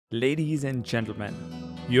Ladies and gentlemen,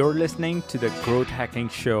 you're listening to the Growth Hacking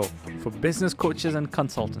Show for business coaches and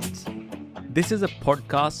consultants. This is a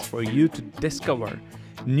podcast for you to discover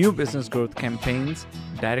new business growth campaigns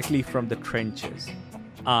directly from the trenches.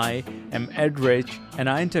 I am Ed Rich, and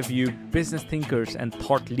I interview business thinkers and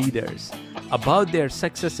thought leaders about their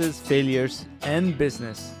successes, failures, and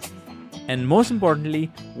business. And most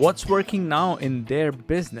importantly, what's working now in their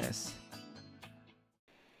business.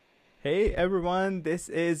 Hey everyone, this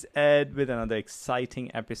is Ed with another exciting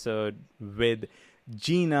episode with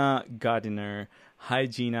Gina Gardiner. Hi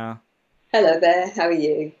Gina. Hello there, how are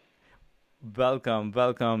you?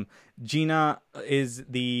 Welcome. Gina is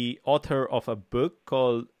the author of a book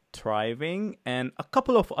called Thriving and a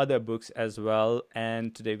couple of other books as well.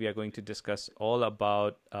 And today we are going to discuss all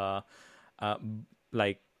about her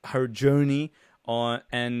journey on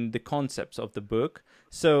and the concepts of the book.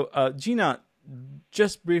 So Gina,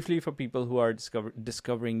 just briefly for people who are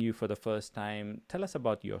discovering you for the first time, tell us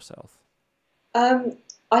about yourself. I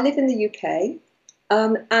live in the UK,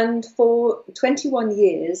 and for 21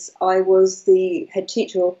 years I was the head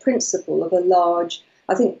teacher or principal of a large,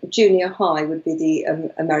 I think junior high would be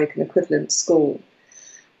the American equivalent school.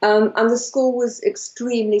 And the school was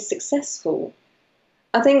extremely successful.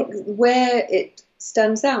 I think where it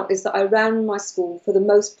stands out is that I ran my school for the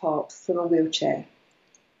most part from a wheelchair.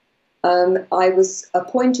 I was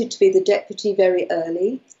appointed to be the deputy very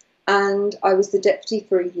early, and I was the deputy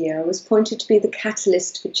for a year. I was appointed to be the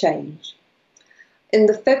catalyst for change. In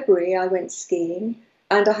the February, I went skiing,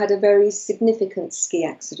 and I had a very significant ski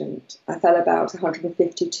accident. I fell about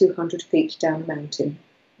 150, 200 feet down a mountain.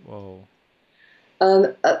 Whoa.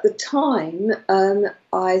 At the time,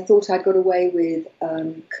 I thought I'd got away with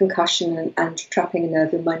concussion and trapping a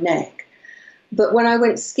nerve in my neck. But when I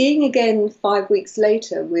went skiing again 5 weeks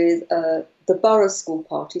later with the borough school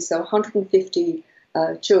party, so 150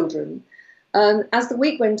 children, as the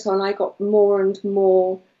week went on, I got more and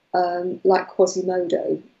more like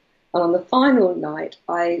Quasimodo. And on the final night,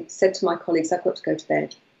 I said to my colleagues, I've got to go to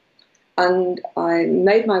bed. And I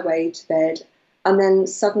made my way to bed and then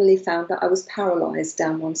suddenly found that I was paralysed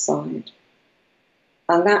down one side.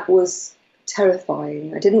 And that was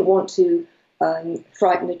terrifying. I didn't want to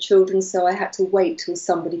frighten the children, so I had to wait till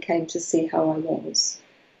somebody came to see how I was.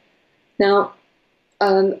 Now,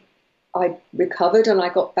 I recovered and I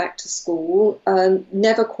got back to school,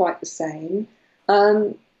 never quite the same,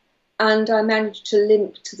 and I managed to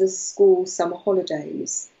limp to the school summer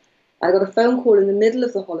holidays. I got a phone call in the middle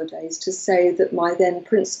of the holidays to say that my then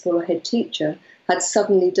principal or head teacher had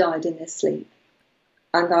suddenly died in their sleep,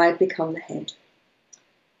 and I had become the head.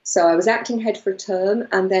 So I was acting head for a term,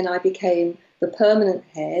 and then I became the permanent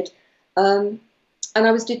head, and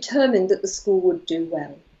I was determined that the school would do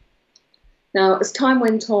well. Now, as time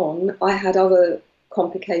went on, I had other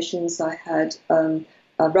complications. I had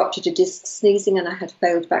ruptured a disc sneezing, and I had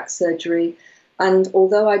failed back surgery. And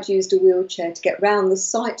although I'd used a wheelchair to get round the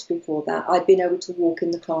site before that, I'd been able to walk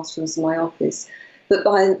in the classrooms in my office. But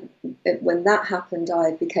when that happened,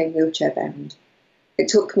 I became wheelchair bound. It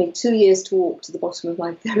took me 2 years to walk to the bottom of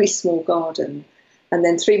my very small garden. And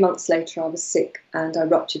then 3 months later, I was sick and I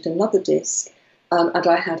ruptured another disc, and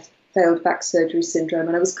I had failed back surgery syndrome,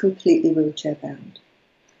 and I was completely wheelchair bound.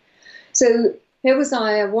 So here was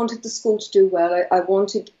I wanted the school to do well. I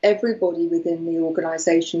wanted everybody within the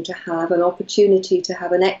organisation to have an opportunity to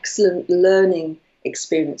have an excellent learning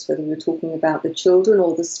experience, whether we were talking about the children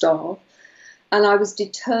or the staff. And I was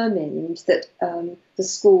determined that the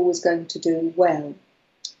school was going to do well.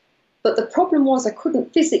 But the problem was I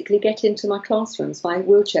couldn't physically get into my classrooms. My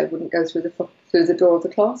wheelchair wouldn't go through the door of the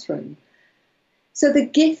classroom. So the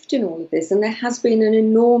gift in all of this, and there has been an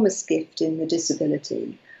enormous gift in the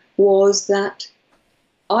disability, was that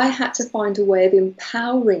I had to find a way of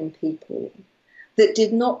empowering people that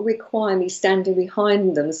did not require me standing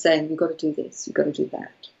behind them saying, you've got to do this, you've got to do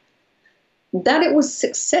that. That it was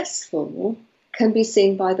successful can be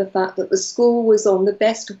seen by the fact that the school was on the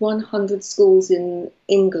best 100 schools in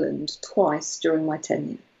England twice during my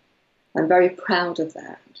tenure. I'm very proud of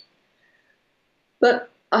that. But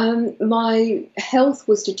my health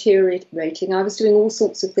was deteriorating. I was doing all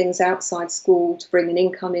sorts of things outside school to bring an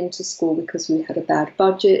income into school because we had a bad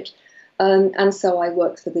budget. And so I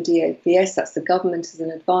worked for the DABS, that's the government, as an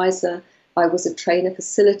advisor. I was a trainer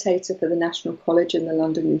facilitator for the National College and the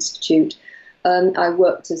London Institute. I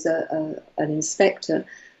worked as an inspector,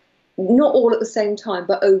 not all at the same time,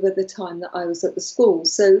 but over the time that I was at the school.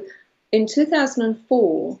 So in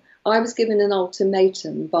 2004, I was given an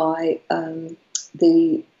ultimatum by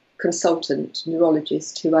the consultant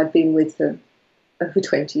neurologist who I'd been with for over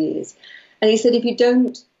 20 years. And he said, if you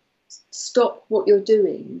don't stop what you're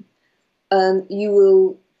doing, you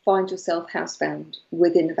will find yourself housebound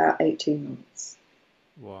within about 18 months.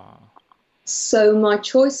 Wow. So my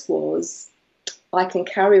choice was, I can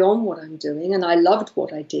carry on what I'm doing, and I loved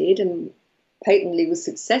what I did and patently was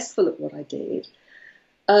successful at what I did,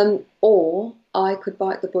 or I could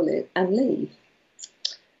bite the bullet and leave.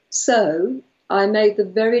 So I made the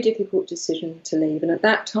very difficult decision to leave, and at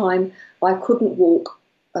that time I couldn't walk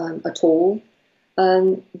at all.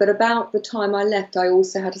 But about the time I left, I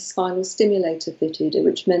also had a spinal stimulator fitted,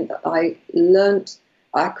 which meant that I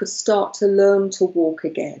could start to learn to walk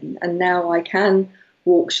again, and now I can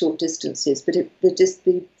walk short distances, but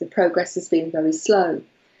the progress has been very slow.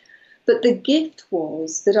 But the gift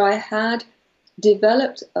was that I had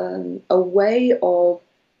developed a way of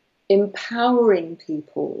empowering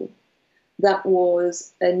people that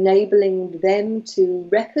was enabling them to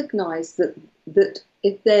recognize that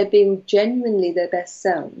if they're being genuinely their best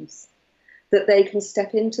selves, that they can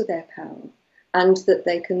step into their power, and that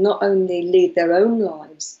they can not only lead their own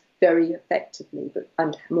lives very effectively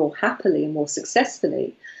and more happily and more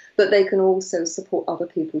successfully, but they can also support other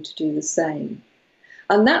people to do the same.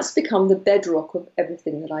 And that's become the bedrock of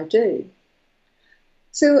everything that I do.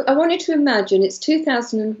 So I want you to imagine it's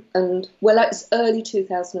 2000 it's early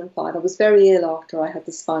 2005. I was very ill after I had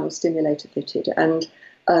the spinal stimulator fitted, and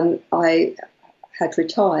I had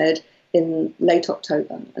retired in late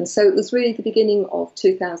October. And so it was really the beginning of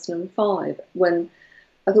 2005 when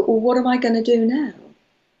I thought, well, what am I going to do now?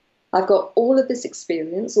 I've got all of this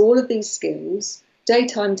experience, all of these skills.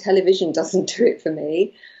 Daytime television doesn't do it for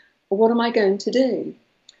me. What am I going to do?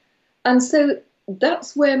 And so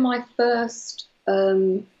that's where my first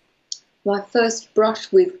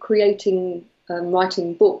brush with creating,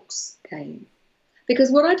 writing books came.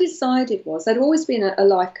 Because what I decided was, I'd always been a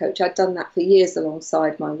life coach. I'd done that for years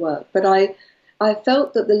alongside my work. But I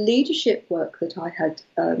felt that the leadership work that I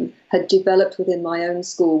had developed within my own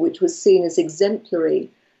school, which was seen as exemplary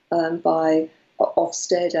by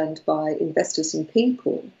Ofsted and by Investors in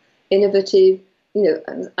People, innovative,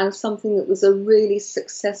 and something that was a really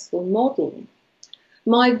successful model.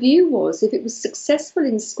 My view was, if it was successful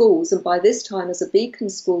in schools, and by this time as a Beacon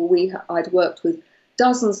school, I'd worked with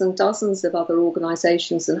dozens and dozens of other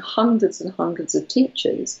organisations and hundreds of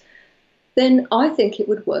teachers, then I think it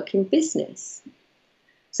would work in business.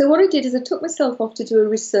 So what I did is I took myself off to do a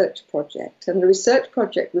research project, and the research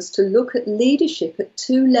project was to look at leadership at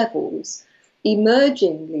two levels: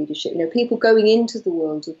 emerging leadership, people going into the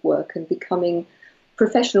world of work and becoming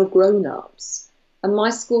professional grown-ups. And my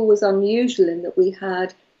school was unusual in that we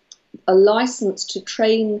had a license to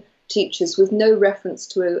train teachers with no reference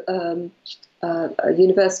to a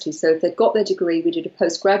university. So if they'd got their degree, we did a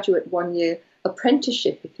postgraduate 1-year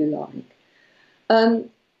apprenticeship, if you like.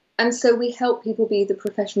 And so we help people be the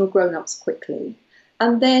professional grown-ups quickly.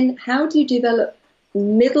 And then how do you develop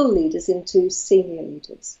middle leaders into senior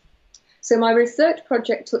leaders? So my research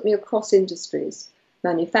project took me across industries: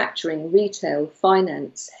 manufacturing, retail,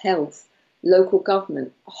 finance, health, local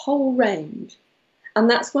government, a whole range. And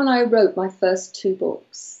that's when I wrote my first 2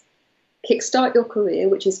 books. Kickstart Your Career,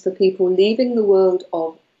 which is for people leaving the world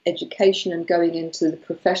of education and going into the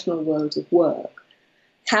professional world of work.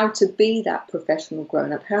 How to be that professional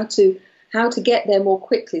grown-up, how to get there more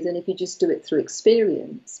quickly than if you just do it through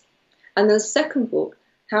experience. And the second book,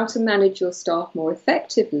 How to Manage Your Staff More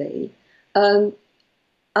Effectively. And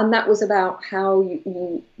that was about how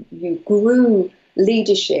you grew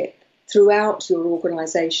leadership throughout your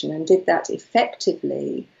organisation and did that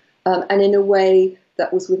effectively and in a way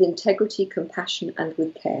that was with integrity, compassion and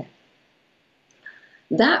with care.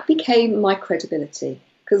 That became my credibility,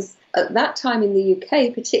 because at that time in the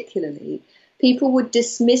UK particularly, people would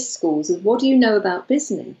dismiss schools as, what do you know about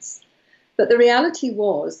business? But the reality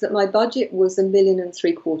was that my budget was £1.75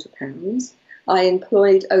 million. I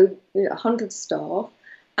employed over 100 staff,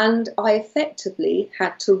 and I effectively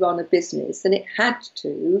had to run a business, and it had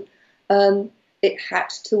to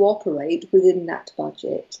operate within that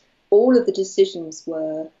budget. All of the decisions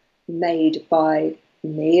were made by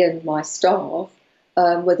me and my staff,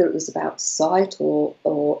 whether it was about site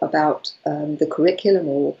or about the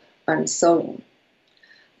curriculum and so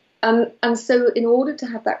on. And so in order to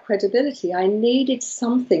have that credibility, I needed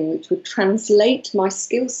something which would translate my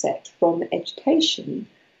skill set from education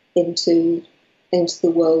into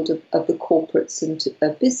the world of the corporates and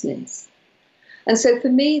of business. And so for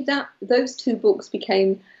me, those 2 books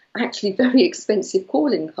became actually very expensive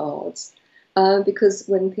calling cards, because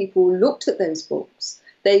when people looked at those books,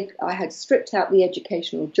 I had stripped out the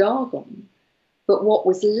educational jargon, but what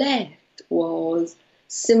was left was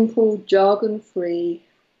simple, jargon-free,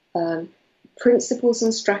 principles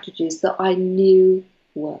and strategies that I knew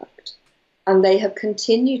worked. And they have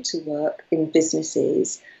continued to work in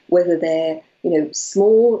businesses, whether they're,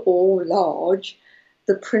 small or large.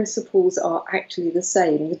 The principles are actually the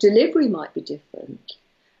same. The delivery might be different.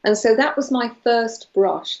 And so that was my first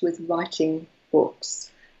brush with writing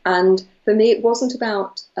books. And for me, it wasn't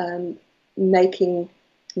about making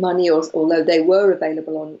money, although they were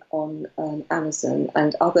available on Amazon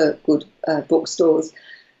and other good bookstores.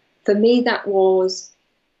 For me, that was,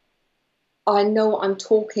 I know what I'm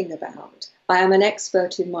talking about. I am an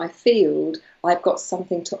expert in my field. I've got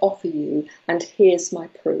something to offer you, and here's my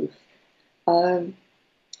proof.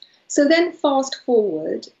 So then fast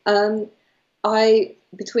forward,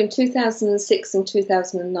 between 2006 and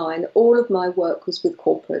 2009, all of my work was with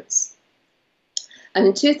corporates. And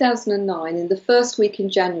in 2009, in the first week in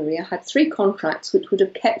January, I had 3 contracts which would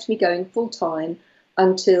have kept me going full-time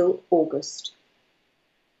until August.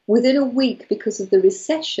 Within a week, because of the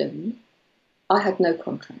recession, I had no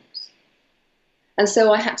contracts. And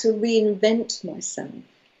so I had to reinvent myself.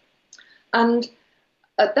 And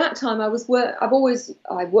at that time, I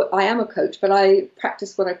am a coach, but I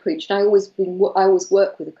practice what I preach, and I always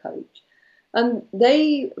work with a coach. And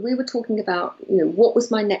we were talking about, what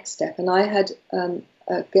was my next step, and I had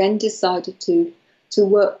again decided to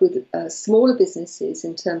work with smaller businesses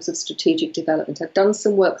in terms of strategic development. I've done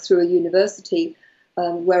some work through a university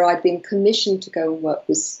where I'd been commissioned to go and work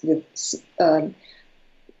with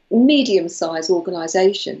medium-sized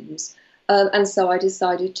organisations. And so I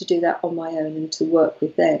decided to do that on my own and to work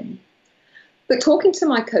with them. But talking to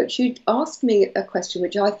my coach, he asked me a question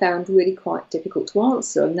which I found really quite difficult to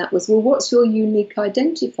answer, and that was, well, what's your unique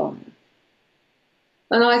identifier?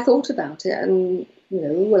 And I thought about it, and,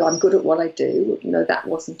 well, I'm good at what I do. No, that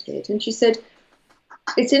wasn't it. And she said,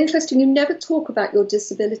 it's interesting, you never talk about your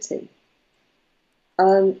disability.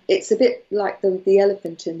 It's a bit like the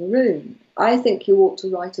elephant in the room. I think you ought to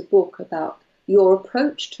write a book about your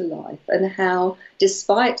approach to life and how,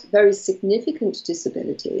 despite very significant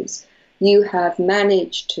disabilities, you have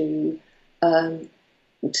managed to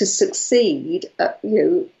succeed,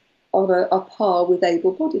 on a par with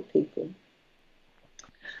able-bodied people.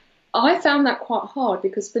 I found that quite hard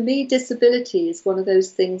because for me, disability is one of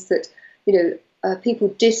those things that, people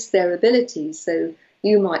diss their abilities. So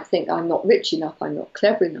you might think, I'm not rich enough, I'm not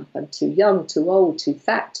clever enough, I'm too young, too old, too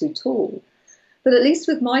fat, too tall. But at least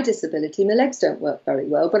with my disability, my legs don't work very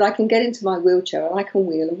well, but I can get into my wheelchair and I can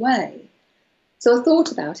wheel away. So I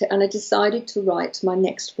thought about it and I decided to write my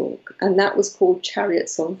next book, and that was called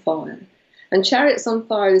Chariots on Fire. And Chariots on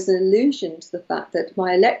Fire is an allusion to the fact that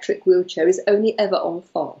my electric wheelchair is only ever on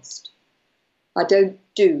fast. I don't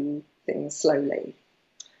do things slowly.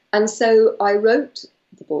 And so I wrote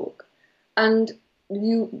the book, and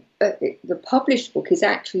the published book is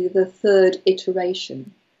actually the 3rd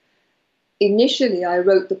iteration. Initially, I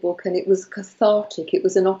wrote the book and it was cathartic. It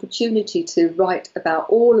was an opportunity to write about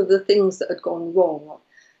all of the things that had gone wrong.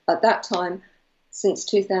 At that time,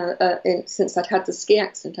 since I'd had the ski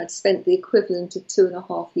accident, I'd spent the equivalent of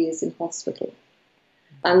 2.5 years in hospital.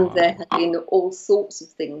 And there had been all sorts of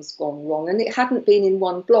things gone wrong. And it hadn't been in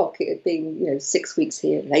one block. It had been, 6 weeks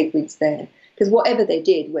here and 8 weeks there. Because whatever they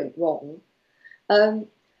did went wrong.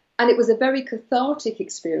 And it was a very cathartic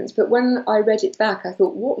experience. But when I read it back, I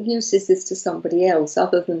thought, what use is this to somebody else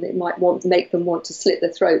other than it might make them want to slit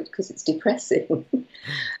their throat because it's depressing?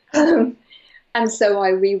 And so I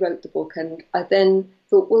rewrote the book, and I then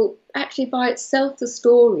thought, well, actually by itself the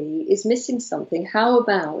story is missing something. How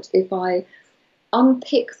about if I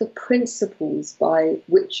unpick the principles by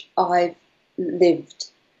which I've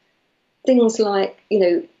lived? Things like,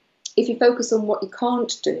 if you focus on what you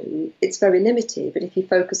can't do, it's very limited. But if you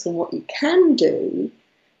focus on what you can do,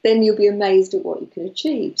 then you'll be amazed at what you can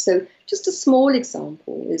achieve. So just a small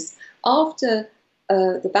example is after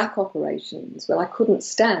the back operations, where I couldn't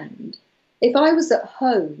stand, if I was at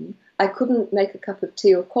home, I couldn't make a cup of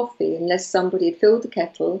tea or coffee unless somebody had filled the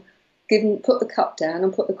kettle, put the cup down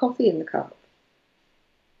and put the coffee in the cup.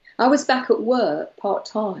 I was back at work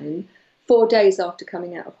part-time 4 days after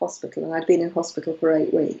coming out of hospital, and I'd been in hospital for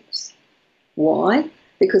 8 weeks. Why?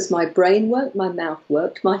 Because my brain worked, my mouth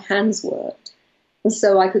worked, my hands worked. And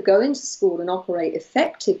so I could go into school and operate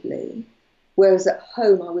effectively, whereas at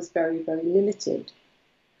home I was very, very limited.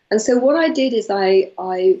 And so what I did is I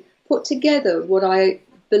put together what I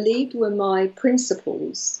believed were my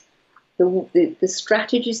principles, the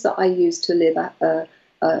strategies that I used to live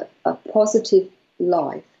a positive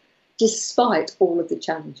life, despite all of the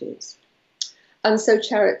challenges. And so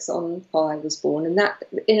Chariots on Fire was born, and that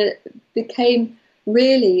became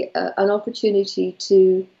really an opportunity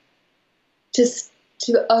to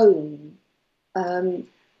own um,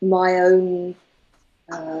 my own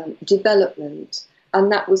development,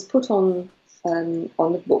 and that was put on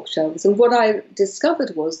the bookshelves. And what I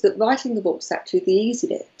discovered was that writing the book's actually the easy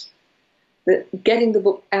bit. That getting the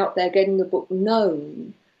book out there, getting the book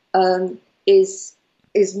known, is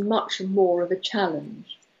much more of a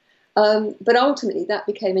challenge. But ultimately, that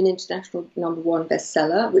became an international #1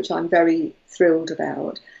 bestseller, which I'm very thrilled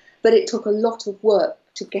about. But it took a lot of work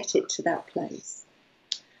to get it to that place.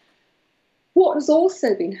 What has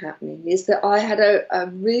also been happening is that I had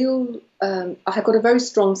a real, I have got a very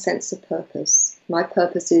strong sense of purpose. My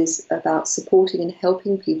purpose is about supporting and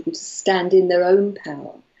helping people to stand in their own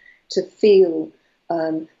power, to feel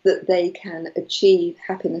that they can achieve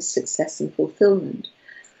happiness, success, and fulfillment.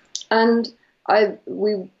 And I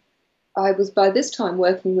was by this time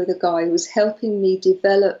working with a guy who was helping me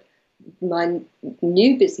develop my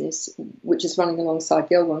new business, which is running alongside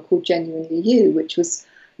the old one, called Genuinely You, which was,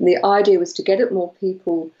 the idea was to get at more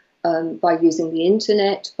people by using the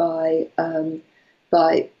internet, by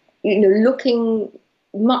looking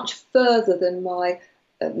much further than my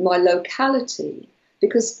locality,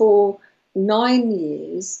 because for 9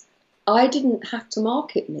 years I didn't have to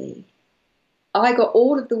market me. I got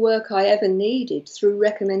all of the work I ever needed through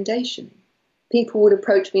recommendation. People would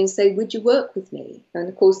approach me and say, "Would you work with me?" And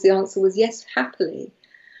of course the answer was yes, happily.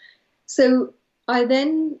 So I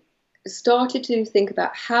then started to think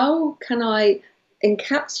about how can I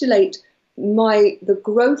encapsulate the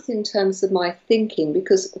growth in terms of my thinking,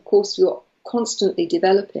 because of course you're constantly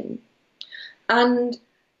developing. And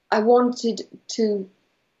I wanted to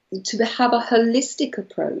have a holistic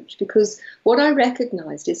approach, because what I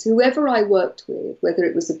recognized is whoever I worked with, whether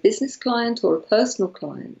it was a business client or a personal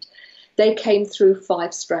client, they came through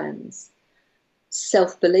 5 strands: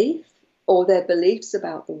 self-belief, or their beliefs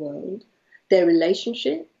about the world, their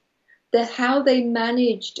relationship, how they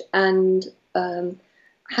managed and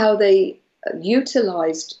how they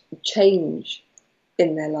utilized change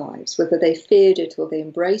in their lives, whether they feared it or they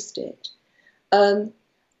embraced it,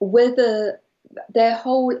 whether their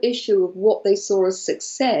whole issue of what they saw as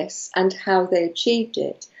success and how they achieved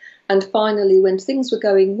it. And finally, when things were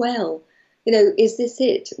going well, is this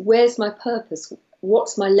it? Where's my purpose?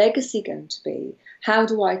 What's my legacy going to be? How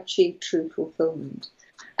do I achieve true fulfillment?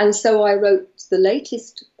 And so I wrote the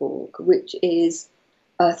latest book, which is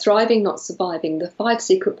Thriving, Not Surviving, the 5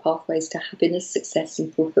 Secret Pathways to Happiness, Success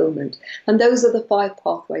and Fulfillment. And those are the 5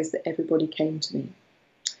 pathways that everybody came to me.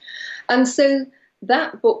 And so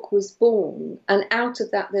that book was born, and out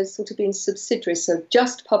of that there's sort of been subsidiaries. So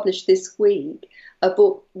just published this week a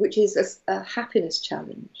book which is a happiness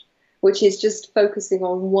challenge, which is just focusing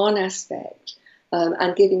on one aspect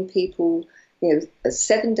and giving people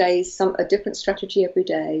 7 days, a different strategy every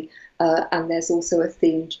day, and there's also a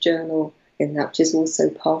themed journal in that, which is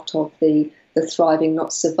also part of the Thriving,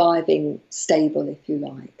 Not Surviving stable, if you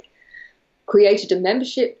like. Created a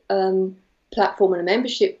membership platform and a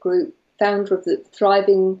membership group, founder of the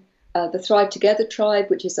Thrive Together tribe,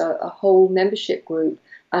 which is a whole membership group,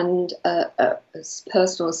 and a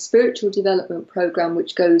personal spiritual development program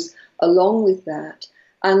which goes along with that,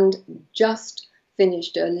 and just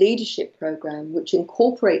finished a leadership program which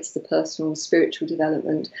incorporates the personal and spiritual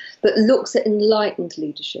development, but looks at enlightened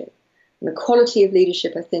leadership. And the quality of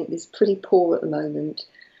leadership, I think, is pretty poor at the moment.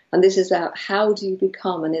 And this is about how do you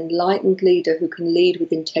become an enlightened leader who can lead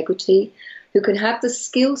with integrity, who can have the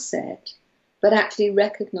skill set, but actually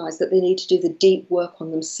recognize that they need to do the deep work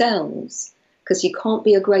on themselves, because you can't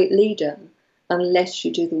be a great leader unless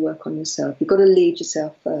you do the work on yourself. You've got to lead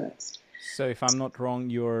yourself first. So if I'm not wrong,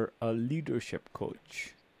 you're a leadership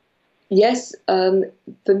coach. Yes, for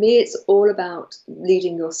me it's all about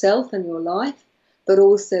leading yourself and your life, but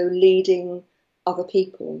also leading other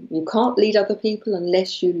people. You can't lead other people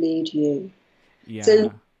unless you lead you. Yeah.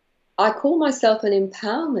 So I call myself an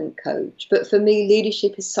empowerment coach, but for me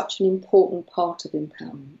leadership is such an important part of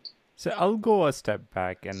empowerment. So I'll go a step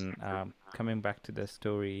back and coming back to the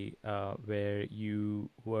story where you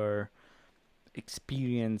were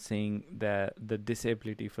experiencing the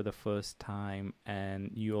disability for the first time, and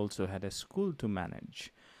you also had a school to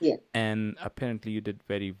manage. Yeah. And apparently you did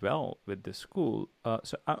very well with the school.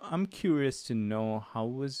 So I'm curious to know, how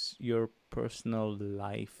was your personal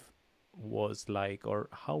life was like, or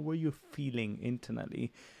how were you feeling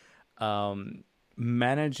internally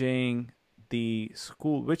managing the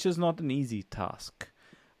school, which is not an easy task,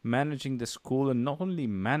 managing the school, and not only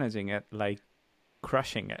managing it, like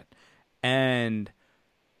crushing it, and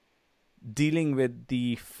dealing with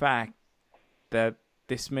the fact that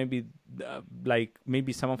this may be like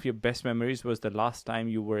maybe some of your best memories was the last time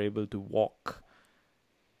you were able to walk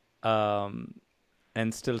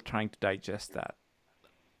and still trying to digest that.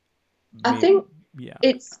 I think Yeah.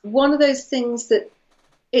 it's one of those things that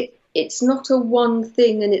it's not a one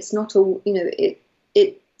thing, and it's not a,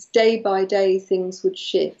 it's day by day things would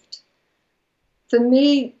shift. For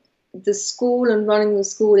me, the school and running the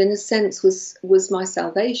school, in a sense, was my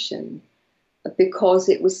salvation, because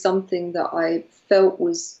it was something that I felt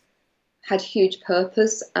had huge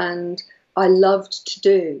purpose and I loved to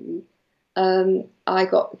do. I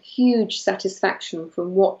got huge satisfaction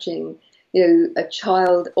from watching, a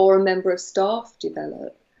child or a member of staff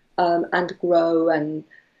develop and grow. And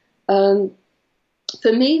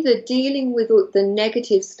for me, the dealing with the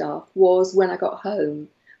negative stuff was when I got home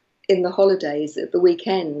in the holidays, at the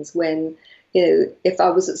weekends, when, if I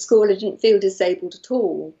was at school, I didn't feel disabled at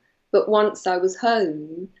all. But once I was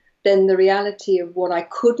home, then the reality of what I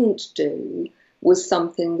couldn't do was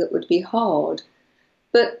something that would be hard.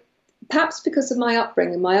 But perhaps because of my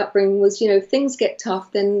upbringing was, if things get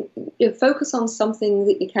tough, then focus on something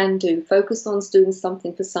that you can do. Focus on doing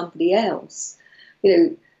something for somebody else.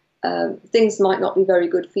 Things might not be very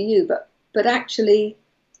good for you, but actually,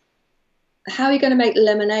 how are you going to make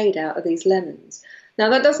lemonade out of these lemons? Now,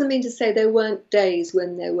 that doesn't mean to say there weren't days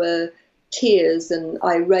when there were tears and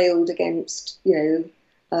I railed against,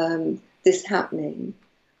 this happening.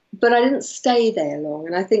 But I didn't stay there long.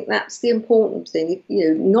 And I think that's the important thing,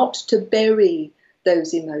 not to bury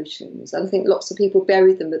those emotions. And I think lots of people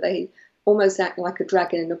bury them, but they almost act like a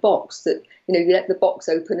dragon in a box, that, you let the box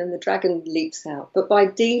open and the dragon leaps out. But by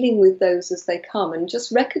dealing with those as they come and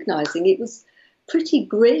just recognizing it was pretty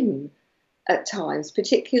grim at times,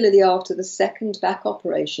 particularly after the second back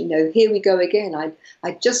operation. Here we go again.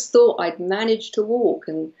 I just thought I'd managed to walk,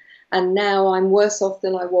 and now I'm worse off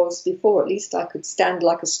than I was before. At least I could stand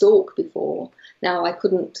like a stalk before. Now I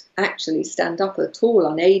couldn't actually stand up at all,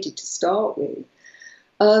 unaided to start with.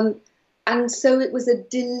 And so it was a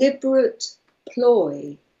deliberate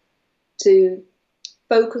ploy to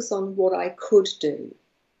focus on what I could do,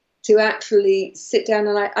 to actually sit down.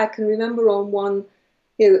 And I can remember on one,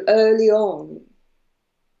 early on,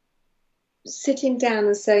 sitting down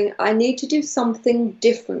and saying, I need to do something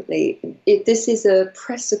differently. If this is a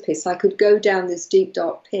precipice, I could go down this deep,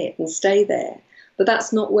 dark pit and stay there, but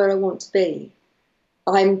that's not where I want to be.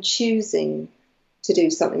 I'm choosing to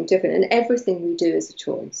do something different, and everything we do is a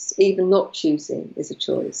choice. Even not choosing is a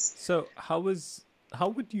choice. So how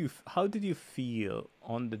did you feel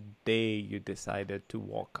on the day you decided to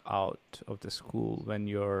walk out of the school, when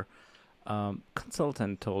your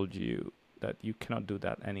consultant told you that you cannot do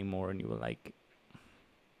that anymore, and you were like,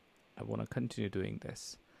 I want to continue doing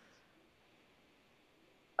this?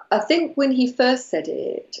 I think when he first said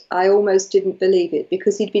it, I almost didn't believe it,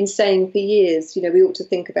 because he'd been saying for years, we ought to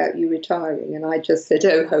think about you retiring. And I just said,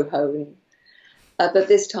 oh, ho, ho. But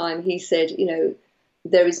this time he said,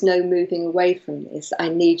 there is no moving away from this. I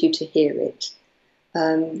need you to hear it.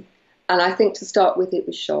 And I think to start with, it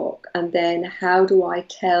was shock. And then how do I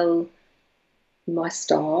tell my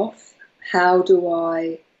staff? How do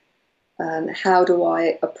I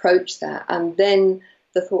approach that? And then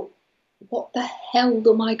the thought, what the hell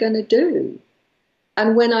am I going to do?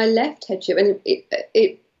 And when I left headship, and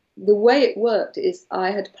the way it worked is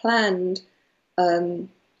I had planned.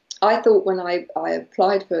 I thought when I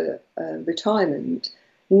applied for retirement,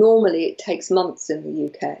 normally it takes months in the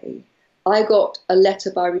UK. I got a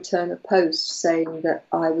letter by return of post saying that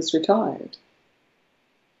I was retired.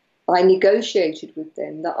 I negotiated with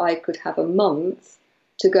them that I could have a month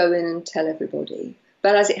to go in and tell everybody.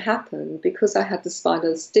 But as it happened, because I had the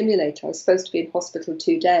spinal stimulator, I was supposed to be in hospital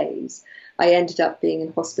 2 days. I ended up being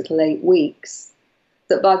in hospital 8 weeks.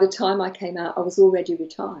 That by the time I came out, I was already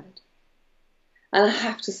retired. And I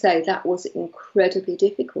have to say that was incredibly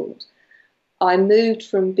difficult. I moved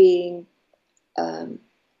from being a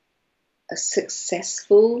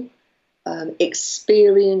successful,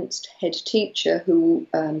 experienced head teacher who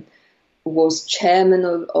was chairman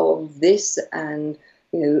of this, and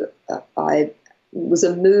I was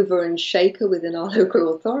a mover and shaker within our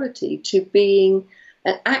local authority, to being,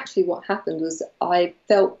 and actually what happened was I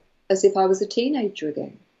felt as if I was a teenager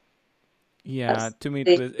again. Yeah, to me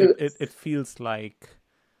it feels like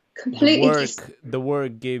completely the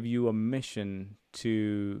work gave you a mission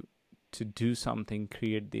to do something,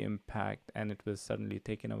 create the impact, and it was suddenly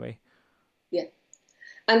taken away. Yeah.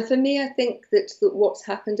 And for me, I think that what's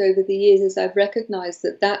happened over the years is I've recognised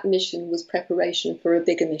that mission was preparation for a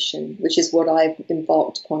bigger mission, which is what I've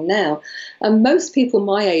embarked upon now. And most people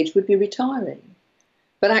my age would be retiring.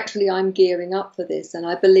 But actually, I'm gearing up for this. And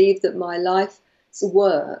I believe that my life's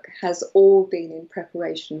work has all been in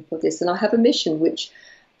preparation for this. And I have a mission which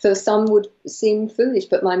So some would seem foolish,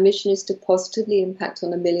 but my mission is to positively impact on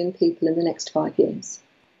 1 million people in the next 5 years.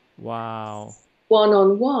 Wow.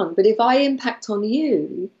 One-on-one. But if I impact on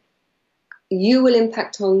you, you will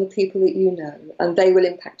impact on the people that you know, and they will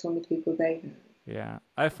impact on the people they know. Yeah,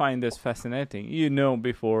 I find this fascinating.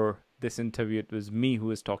 Before this interview, it was me who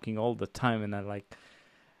was talking all the time,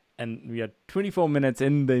 and we are 24 minutes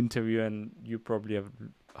in the interview, and you probably have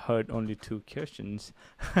heard only 2 questions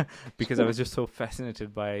because I was just so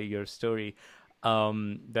fascinated by your story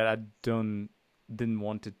that I didn't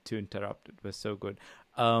want it to interrupt. It was so good.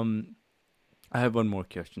 I have one more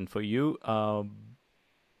question for you.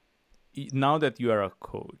 Now that you are a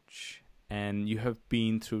coach and you have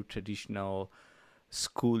been through traditional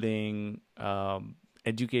schooling,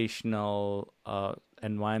 educational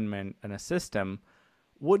environment and a system,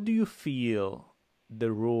 what do you feel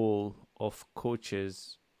the role of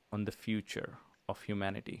coaches on the future of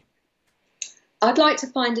humanity? I'd like to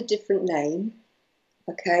find a different name,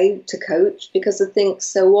 okay, to coach, because I think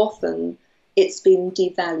so often it's been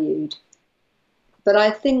devalued. But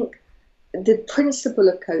I think the principle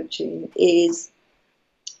of coaching is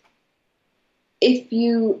if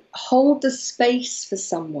you hold the space for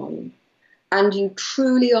someone and you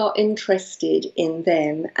truly are interested in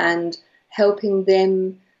them and helping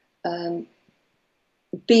them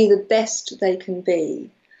be the best they can be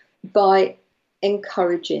by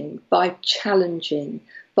encouraging, by challenging,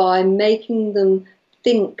 by making them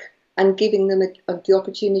think and giving them the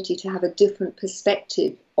opportunity to have a different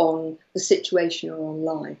perspective on the situation or on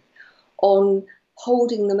life, on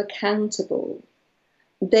holding them accountable,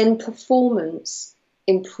 then performance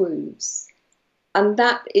improves. And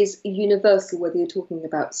that is universal, whether you're talking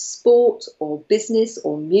about sport or business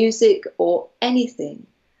or music or anything.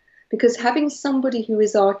 Because having somebody who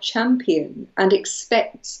is our champion and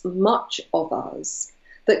expects much of us,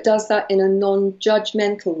 but does that in a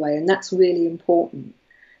non-judgmental way, and that's really important,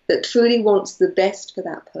 that truly wants the best for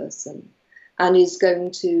that person and is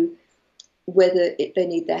going to, whether they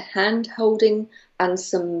need their hand holding and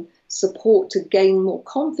some support to gain more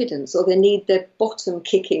confidence, or they need their bottom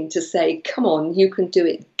kicking to say, come on, you can do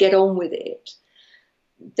it, get on with it,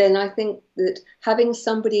 then I think that having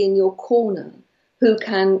somebody in your corner who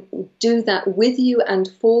can do that with you and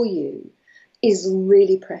for you is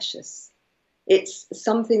really precious. It's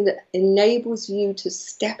something that enables you to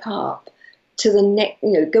step up to the next,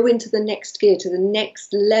 go into the next gear, to the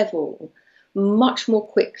next level much more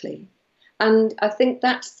quickly. And I think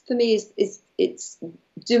that's, for me, is it's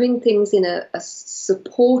doing things in a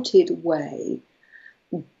supported way,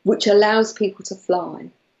 which allows people to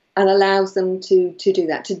fly and allows them to do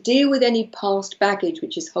that, to deal with any past baggage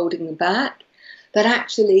which is holding them back, but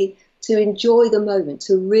actually to enjoy the moment,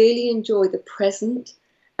 to really enjoy the present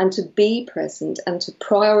and to be present and to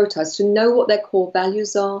prioritize, to know what their core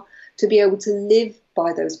values are, to be able to live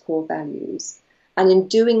by those core values. And in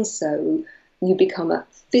doing so, you become a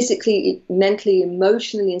physically, mentally,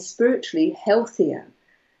 emotionally and spiritually healthier,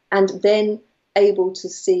 and then able to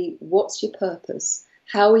see what's your purpose,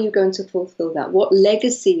 how are you going to fulfill that, what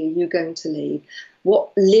legacy are you going to leave,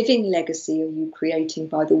 what living legacy are you creating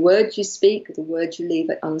by the words you speak, the words you leave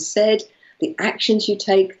unsaid, the actions you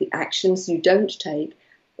take, the actions you don't take,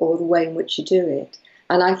 or the way in which you do it.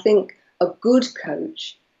 And I think a good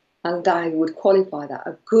coach, and I would qualify that,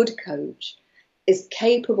 a good coach is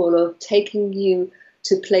capable of taking you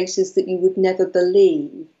to places that you would never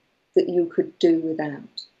believe that you could do without.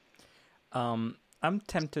 I'm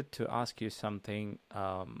tempted to ask you something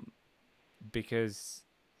because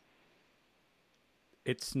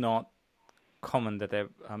it's not common that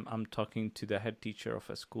I'm talking to the head teacher of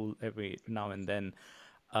a school every now and then.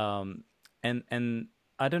 And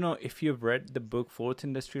I don't know if you've read the book Fourth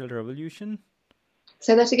Industrial Revolution.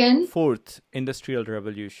 Say that again? Fourth Industrial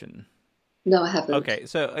Revolution. No, I haven't. Okay,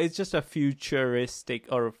 so it's just a futurist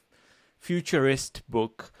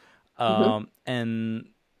book, and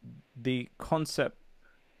the concept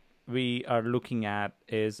we are looking at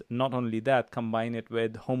is not only that, combine it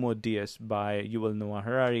with Homo Deus by Yuval Noah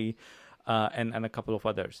Harari and a couple of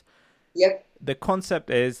others. Yep. The concept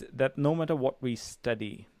is that no matter what we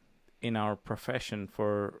study in our profession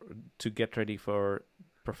to get ready for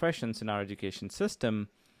professions in our education system,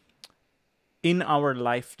 in our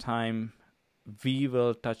lifetime, we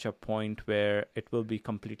will touch a point where it will be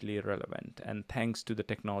completely irrelevant. And thanks to the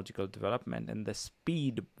technological development and the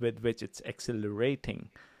speed with which it's accelerating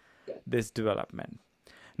this development.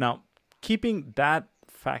 Now, keeping that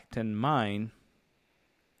fact in mind,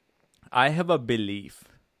 I have a belief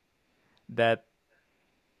that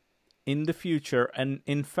in the future, and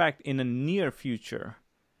in fact, in a near future,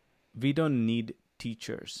 we don't need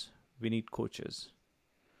teachers. We need coaches.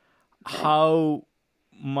 how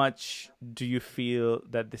much do you feel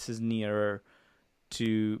that this is nearer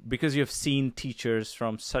to, because you have seen teachers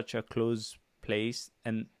from such a close place,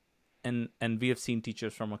 and we have seen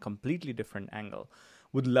teachers from a completely different angle.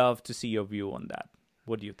 Would love to see your view on that.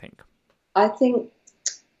 What do you think? I think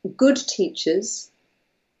good teachers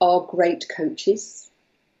are great coaches.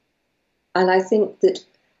 And I think that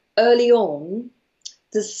early on,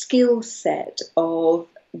 the skill set of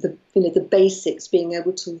the basics, being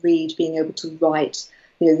able to read, being able to write,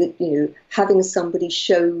 having somebody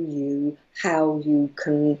show you how you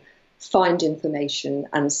can find information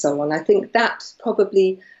and so on. I think that's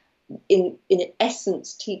probably in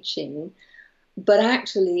essence teaching, but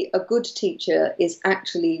actually a good teacher is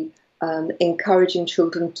actually encouraging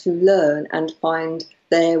children to learn and find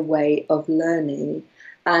their way of learning.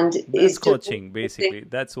 And that's coaching, basically.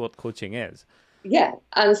 That's what coaching is. Yeah.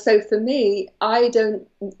 And so for me, I don't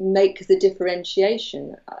make the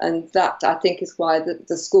differentiation. And that, I think, is why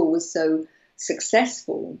the school was so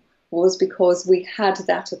successful, was because we had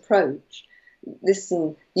that approach.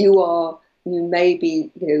 Listen, you may be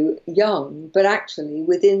young, but actually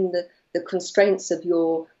within the constraints of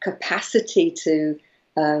your capacity to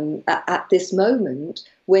at this moment,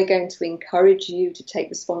 we're going to encourage you to take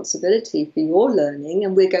responsibility for your learning,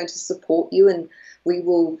 and we're going to support you, and we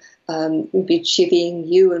will be chivying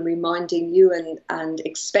you and reminding you and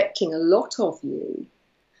expecting a lot of you.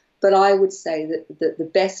 But I would say that the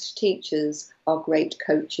best teachers are great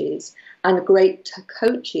coaches, and great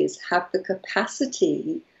coaches have the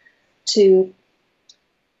capacity to,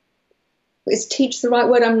 is teach the right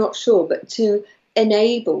word? I'm not sure, but to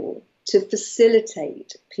enable, to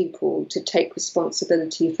facilitate people to take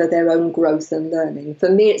responsibility for their own growth and learning. For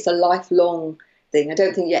me, it's a lifelong thing. I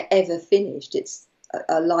don't think you're ever finished. It's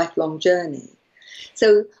a lifelong journey.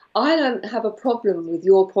 So I don't have a problem with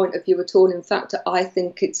your point of view at all. In fact, I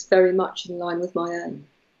think it's very much in line with my own.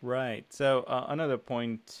 Right. So another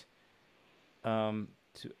point to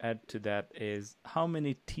add to that is how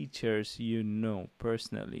many teachers you know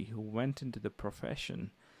personally who went into the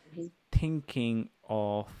profession thinking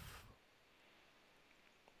of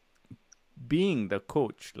being the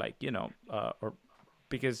coach, like, or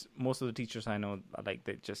because most of the teachers I know, like,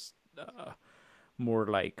 they're just more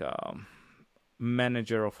like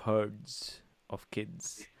manager of herds of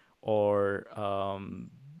kids, or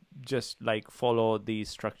just like follow the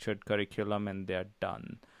structured curriculum and they're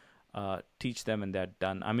done. Teach them and they're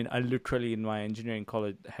done. I mean, I literally in my engineering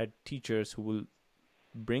college had teachers who will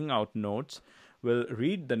bring out notes, will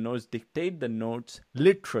read the notes, dictate the notes,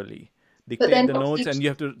 literally dictate the notes, and you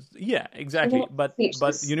have to, yeah, exactly. But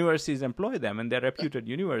universities employ them, and they're reputed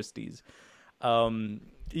universities.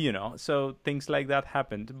 So things like that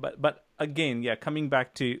happened. But again, yeah, coming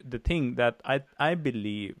back to the thing that I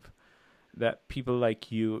believe that people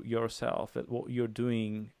like you yourself, that what you're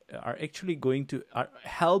doing are actually are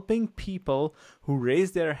helping people who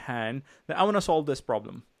raise their hand that I want to solve this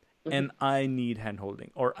problem, and I need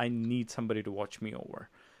hand-holding, or I need somebody to watch me over.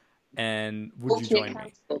 And would you join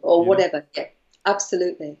me? Or whatever. Yeah,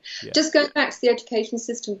 absolutely. Yeah. Just going back to the education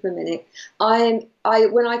system for a minute, when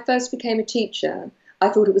I first became a teacher, I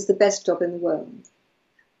thought it was the best job in the world.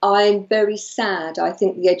 I'm very sad. I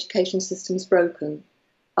think the education system's broken.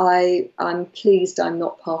 I'm pleased I'm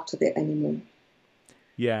not part of it anymore.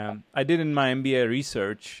 Yeah, I did in my MBA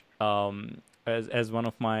research as one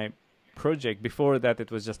of my project. Before that,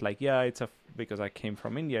 it was just like, because I came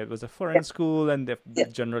from India, it was a foreign school, and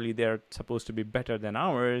generally they're supposed to be better than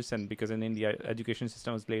ours, and because in India education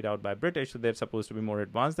system was laid out by British, so they're supposed to be more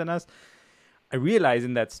advanced than us. I realized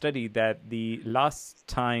in that study that the last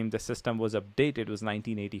time the system was updated was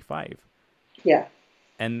 1985. Yeah.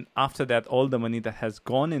 And after that, all the money that has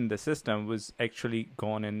gone in the system was actually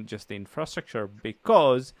gone in just the infrastructure,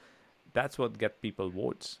 because that's what gets people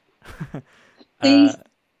votes.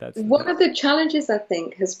 One of the challenges, I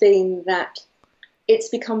think, has been that it's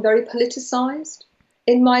become very politicized.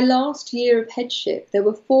 In my last year of headship, there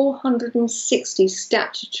were 460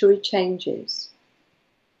 statutory changes.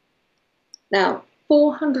 Now,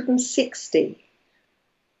 460.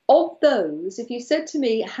 Of those, if you said to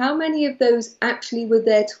me, how many of those actually were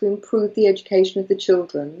there to improve the education of the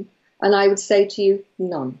children? And I would say to you,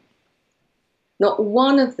 none. Not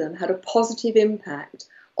one of them had a positive impact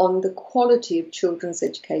on the quality of children's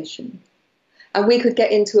education. And we could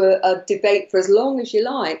get into a debate for as long as you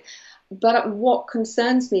like, but what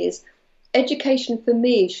concerns me is education for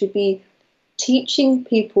me should be teaching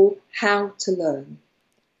people how to learn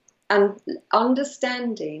and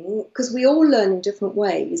understanding, because we all learn in different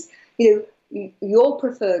ways. Your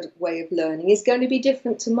preferred way of learning is going to be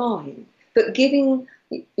different to mine, but giving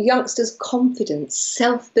youngsters' confidence,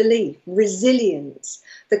 self-belief, resilience,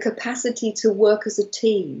 the capacity to work as a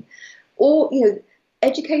team. Or,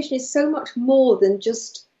 education is so much more than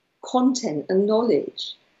just content and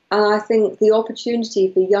knowledge. And I think the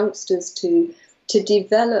opportunity for youngsters to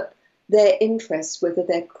develop their interests, whether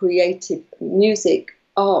they're creative, music,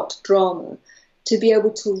 art, drama, to be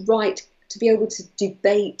able to write, to be able to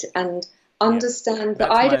debate and understand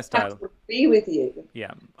that I don't have to agree with you.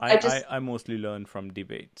 Yeah, I mostly learn from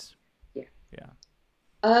debates. Yeah.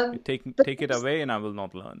 Yeah. Take it away and I will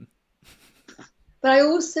not learn. But I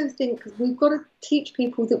also think we've got to teach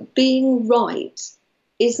people that being right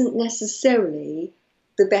isn't necessarily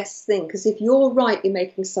the best thing. Because if you're right, you're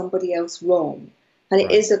making somebody else wrong. And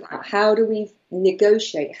it is about how do we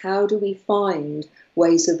negotiate? How do we find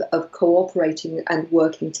ways of cooperating and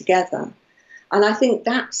working together? And I think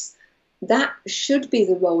that should be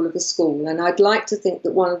the role of a school. And I'd like to think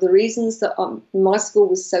that one of the reasons that my school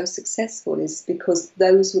was so successful is because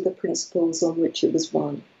those were the principles on which it was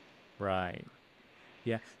run. Right.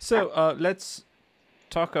 Yeah. So let's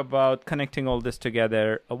talk about connecting all this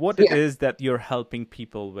together. What it is that you're helping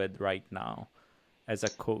people with right now as a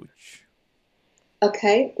coach.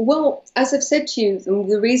 Okay. Well, as I've said to you,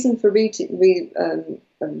 the reason for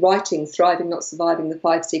writing Thriving, Not Surviving, the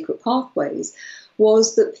 5 Secret Pathways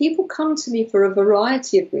was that people come to me for a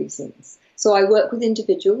variety of reasons. So I work with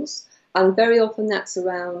individuals, and very often that's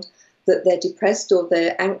around that they're depressed or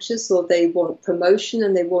they're anxious or they want promotion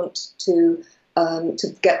and they want to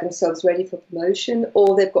get themselves ready for promotion,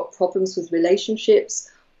 or they've got problems with relationships,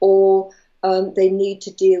 or they need to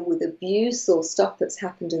deal with abuse or stuff that's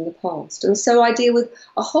happened in the past. And so I deal with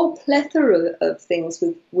a whole plethora of things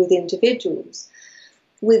with individuals.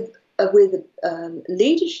 With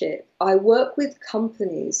leadership, I work with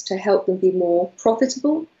companies to help them be more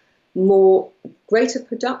profitable, greater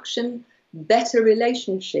production, better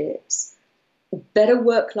relationships, better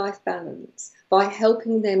work-life balance, by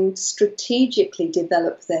helping them strategically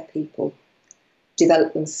develop their people,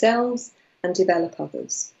 develop themselves and develop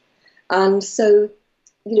others. And so,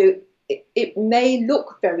 it may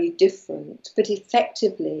look very different, but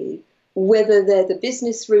effectively, whether they're the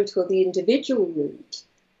business route or the individual route,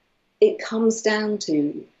 it comes down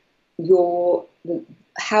to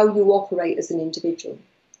how you operate as an individual.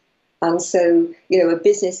 And so, a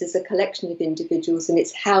business is a collection of individuals, and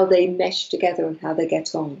it's how they mesh together and how they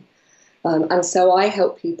get on. And so I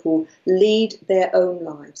help people lead their own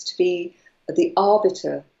lives, to be the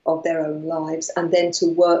arbiter of their own lives, and then to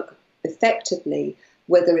work effectively,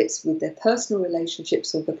 whether it's with their personal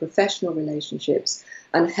relationships or the professional relationships,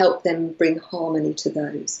 and help them bring harmony to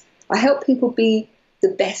those. I help people be the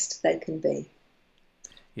best they can be.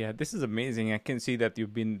 Yeah, this is amazing. I can see that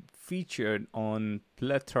you've been featured on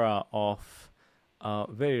plethora of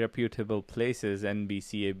very reputable places: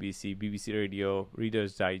 NBC, ABC, BBC Radio,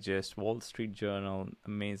 Reader's Digest, Wall Street Journal.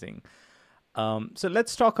 Amazing. So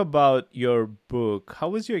let's talk about your book. How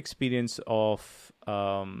was your experience of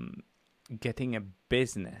getting a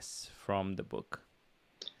business from the book?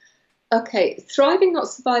 Okay, Thriving, Not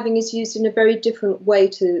Surviving is used in a very different way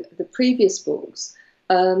to the previous books.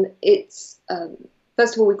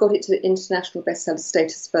 First of all, we got it to the international bestseller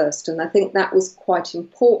status first, and I think that was quite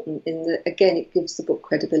important in that, again, it gives the book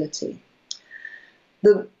credibility.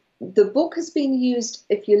 The book has been used,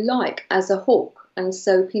 if you like, as a hook, and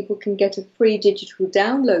so people can get a free digital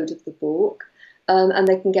download of the book, and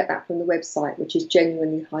they can get that from the website, which is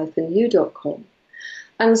genuinely-you.com.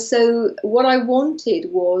 And so what I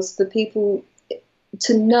wanted was for people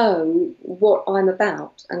to know what I'm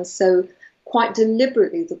about, and so quite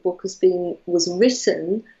deliberately the book was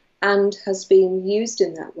written and has been used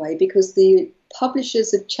in that way, because the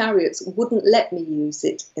publishers of Chariots wouldn't let me use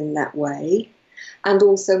it in that way, and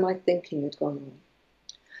also my thinking had gone on.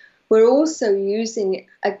 We're also using it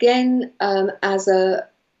again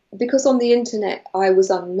because on the internet I was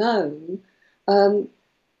unknown.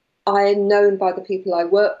 I am known by the people I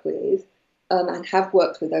work with and have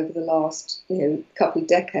worked with over the last couple of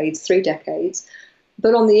decades, 3 decades.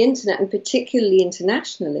 But on the internet, and particularly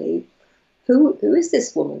internationally, who is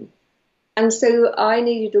this woman? And so I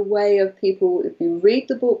needed a way of people, if you read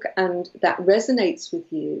the book and that resonates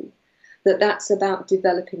with you, that's about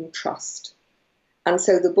developing trust. And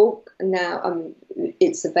so the book now,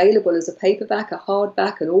 it's available as a paperback, a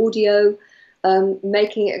hardback, an audio,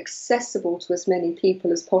 making it accessible to as many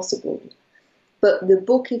people as possible. But the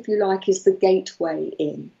book, if you like, is the gateway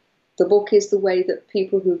in. The book is the way that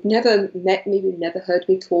people who've never met me, who've never heard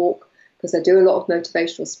me talk, because I do a lot of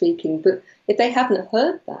motivational speaking, but if they haven't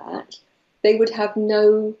heard that, they would have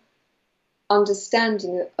no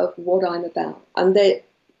understanding of what I'm about. And the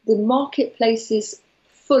marketplace is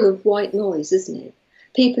full of white noise, isn't it?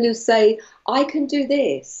 People who say, I can do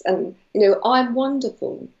this, and, I'm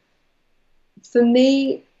wonderful. For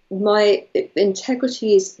me, my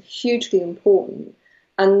integrity is hugely important,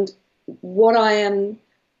 and what I am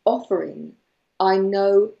offering, I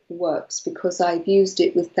know works because I've used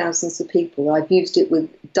it with thousands of people. I've used it with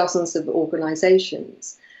dozens of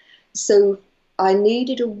organizations. So I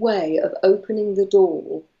needed a way of opening the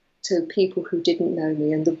door to people who didn't know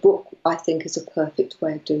me, and the book, I think, is a perfect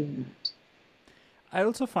way of doing that. I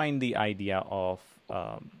also find the idea of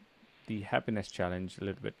the happiness challenge a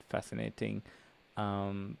little bit fascinating.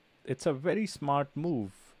 It's a very smart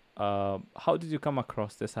move. How did you come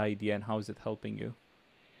across this idea, and how is it helping you?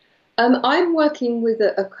 I'm working with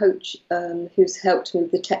a coach who's helped me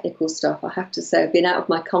with the technical stuff. I have to say, I've been out of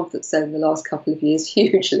my comfort zone the last couple of years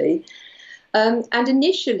hugely. And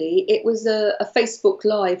initially, it was a Facebook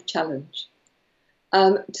Live challenge.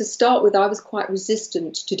 To start with, I was quite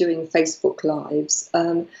resistant to doing Facebook Lives.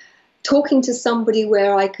 Talking to somebody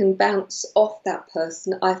where I can bounce off that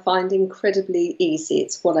person, I find incredibly easy.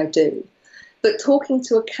 It's what I do. But talking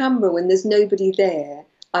to a camera when there's nobody there,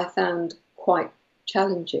 I found quite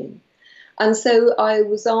challenging. And so I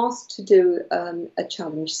was asked to do a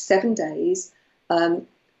challenge, 7 days,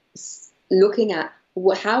 looking at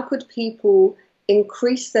how could people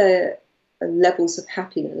increase their levels of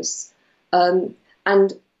happiness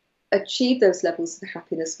and achieve those levels of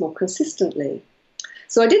happiness more consistently.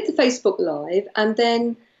 So I did the Facebook Live, and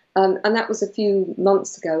then, and that was a few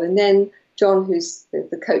months ago, and then John, who's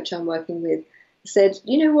the coach I'm working with, said,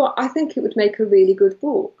 you know what, I think it would make a really good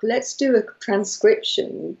book. Let's do a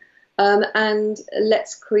transcription and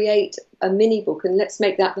let's create a mini book, and let's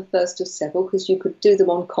make that the first of several, because you could do them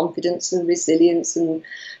on confidence and resilience and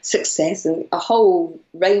success and a whole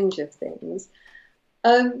range of things.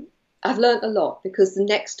 I've learnt a lot, because the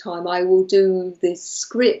next time I will do this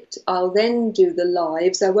script, I'll then do the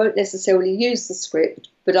lives. I won't necessarily use the script,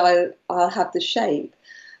 but I'll have the shape.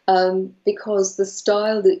 Because the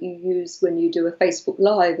style that you use when you do a Facebook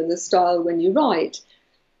Live and the style when you write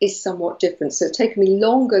is somewhat different. So it's taken me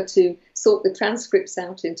longer to sort the transcripts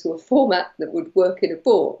out into a format that would work in a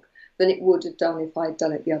book than it would have done if I'd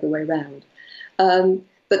done it the other way around.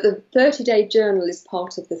 But the 30-day journal is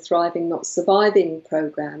part of the Thriving Not Surviving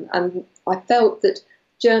program, and I felt that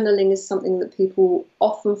journaling is something that people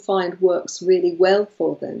often find works really well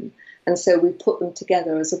for them. And so we put them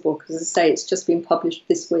together as a book. As I say, it's just been published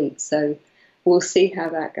this week, so we'll see how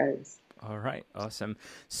that goes. All right, awesome.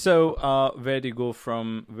 So where do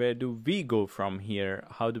we go from here?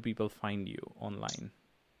 How do people find you online?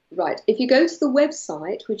 Right. If you go to the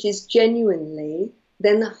website, which is genuinely,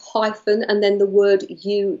 then the hyphen, and then the word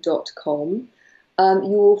you.com,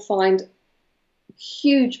 you will find a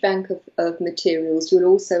huge bank of materials. You'll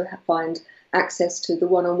also find access to the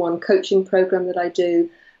one-on-one coaching program that I do,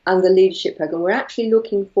 and the leadership program. We're actually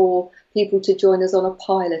looking for people to join us on a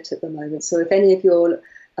pilot at the moment. So if any of your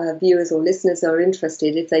viewers or listeners are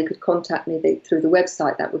interested, if they could contact me through the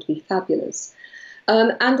website, that would be fabulous.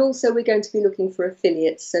 And also we're going to be looking for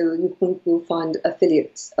affiliates. So you'll find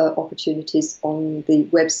affiliates opportunities on the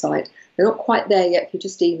website. They're not quite there yet. If you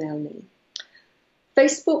just email me.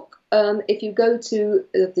 Facebook, if you go to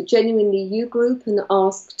the Genuinely You group and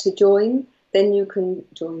ask to join, then you can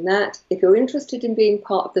join that. If you're interested in being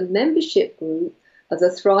part of the membership group of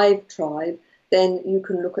the Thrive Tribe, then you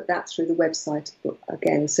can look at that through the website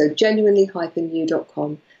again. So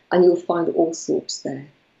genuinely-you.com, and you'll find all sorts there.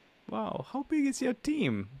 Wow, how big is your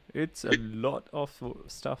team? It's a lot of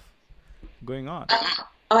stuff going on.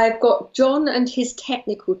 I've got John and his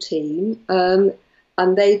technical team,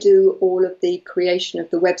 and they do all of the creation of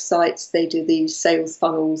the websites. They do the sales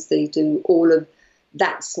funnels. They do all of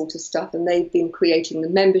that sort of stuff, and they've been creating the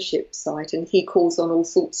membership site, and he calls on all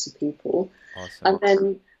sorts of people. Awesome. And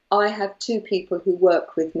then I have 2 people who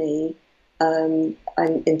work with me and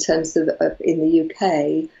in terms of in the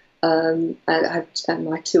UK, and I have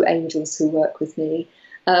my 2 angels who work with me,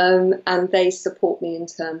 and they support me in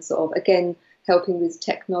terms of, again, helping with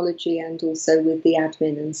technology and also with the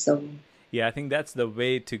admin and so on. Yeah, I think that's the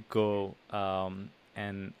way to go.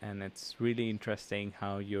 And it's really interesting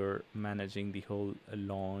how you're managing the whole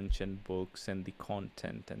launch and books and the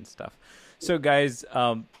content and stuff. So guys,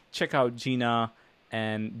 check out Gina.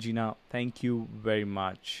 And Gina, thank you very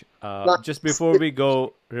much. Just before we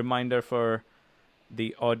go, reminder for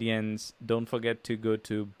the audience, don't forget to go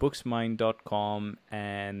to booksmind.com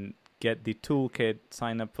and get the toolkit.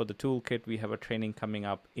 Sign up for the toolkit. We have a training coming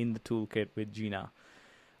up in the toolkit with Gina.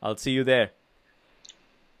 I'll see you there.